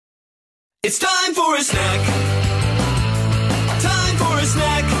It's time for a snack. Time for a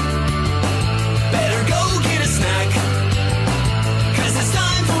snack. Better go get a snack. 'Cause it's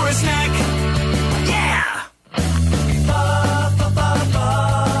time for a snack. Yeah!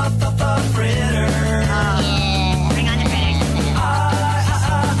 Fritter. Yeah, bring on the fritters.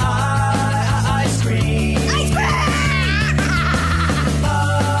 Ice cream. Ice cream!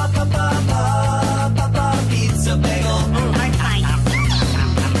 Pizza bagel. Hard find.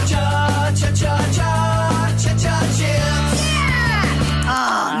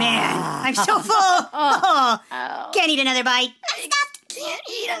 Oh, man. I'm so full. Oh, can't eat another bite. Can't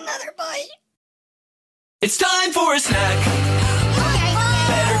eat another bite. It's time for a snack. Okay.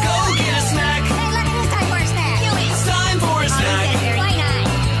 Better go get a snack. Hey, look, it is time for a snack. Do it. It's time for a snack. Why not?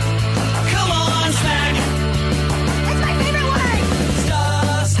 Come on, snack. That's my favorite word.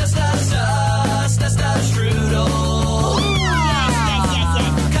 Strudel. Yes.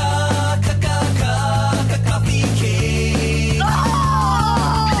 Coffee cake. Oh,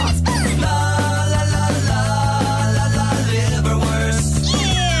 that's fun. Liverwurst.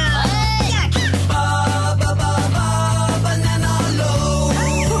 Yeah. Yuck. Banana loaf.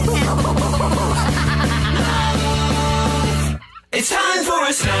 It's time for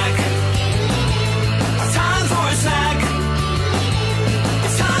a snack. Time for a snack.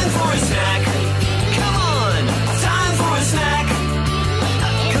 It's time for a snack. Come on. Time for a snack.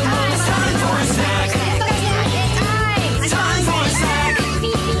 Come on, it's time for a snack. It's time for a snack.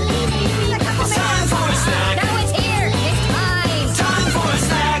 It's time for a snack. Now it's here. It's time. Time for a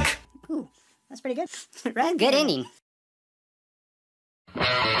snack. Ooh, that's pretty good. Right? Good ending.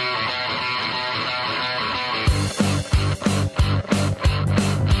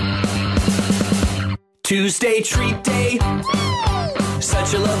 Tuesday treat day.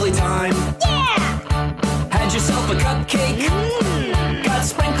 Such a lovely time. Yeah! Had yourself a cupcake. Got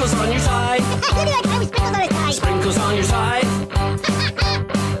sprinkles on your side. Give me that guy with sprinkles on his tie. Sprinkles on your side.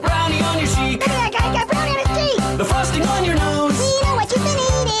 Brownie on your cheek. Look at that guy, got brownie on his teeth. The frosting on your nose We know what you've been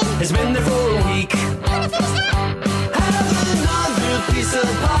eating. has been there for a week. Wanna finish that? Have another piece of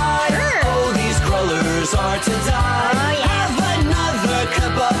pie. Oh, these crullers are to die. Oh, yeah. Have another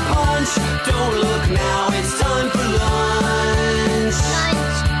cup of punch. Don't look now, it's time for lunch.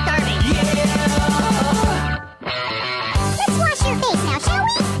 Lunch. Starving. Yeah. Let's wash your face now, shall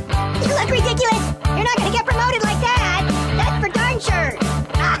we? You look ridiculous. You're not gonna get promoted like that. That's for darn sure.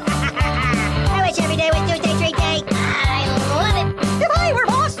 I wish every day was Tuesday treat day. I love it. If I were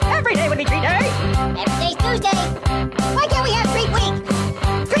boss, every day would be treat day. Every day's Tuesday. Why can't we have treat week?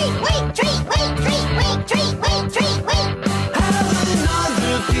 Treat week, treat week, treat week, treat week, treat week. Have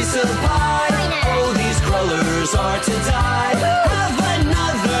another piece of pie. Why not? Oh, these crullers are to die. Have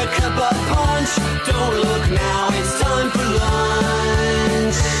another cup of punch. Don't look now, it's time for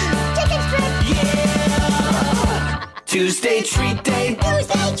lunch. Chicken strip. Yeah! Tuesday treat day.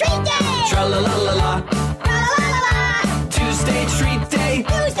 Tuesday treat day. Tra-la-la-la-la. Tra-la-la-la-la. Tuesday treat day.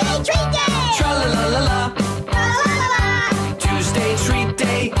 Tuesday treat day. Tra-la-la-la-la. Tra-la-la-la-la. Tuesday treat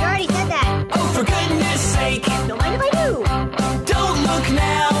day. You already said that. Oh, for goodness sake. Don't mind if I do. Don't look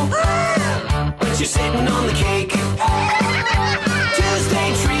now. But you're sitting on the cake. Tuesday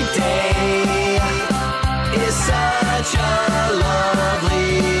treat day is such a lovely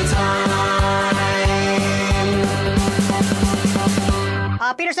time.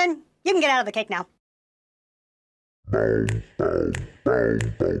 Peterson, you can get out of the cake now.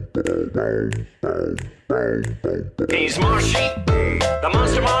 He's Marshy, the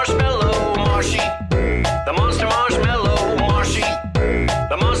monster marshmallow. Marshy, the monster marshmallow. Marshy,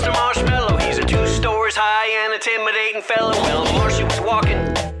 the monster marshmallow. He's a 2 stories high and intimidating fellow. Well, Marshy was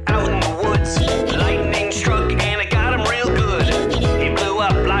walking out in the woods. Lightning struck and it got him real good. He blew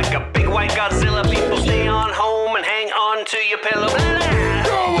up like a big white Godzilla. People stay on home and hang on to your pillow.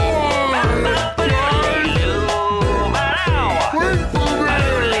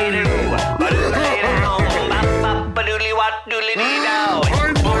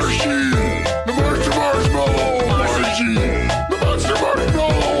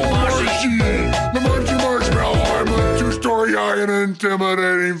 An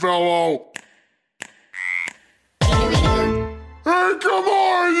intimidating fellow. Hey, come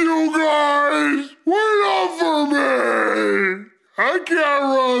on, you guys! Wait up for me! I can't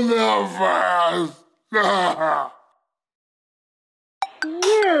run that fast.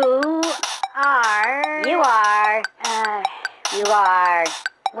 You are.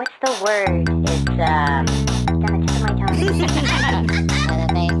 What's the word? It's, on the tip of my tongue.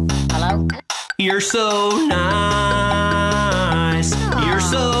 Hello? You're so nice. You're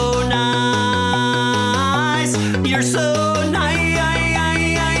so nice. You're so nice.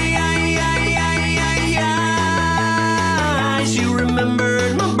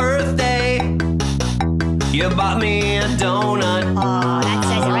 bought me a donut. Oh, that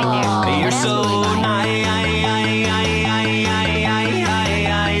says it right there. You're What else so will we buy?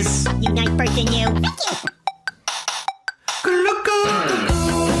 nice. You nice person, you.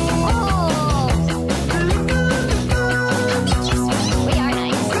 Thank you. We are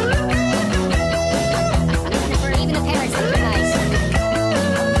nice. Even the parents think we're nice.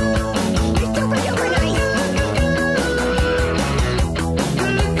 You're super duper nice.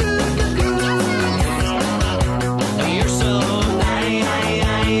 You're so nice.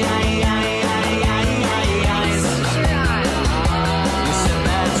 Sure are. You said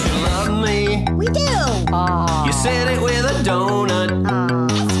that you love me. We do. You said it with a donut.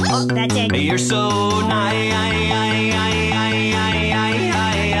 Oh, that's it. You're so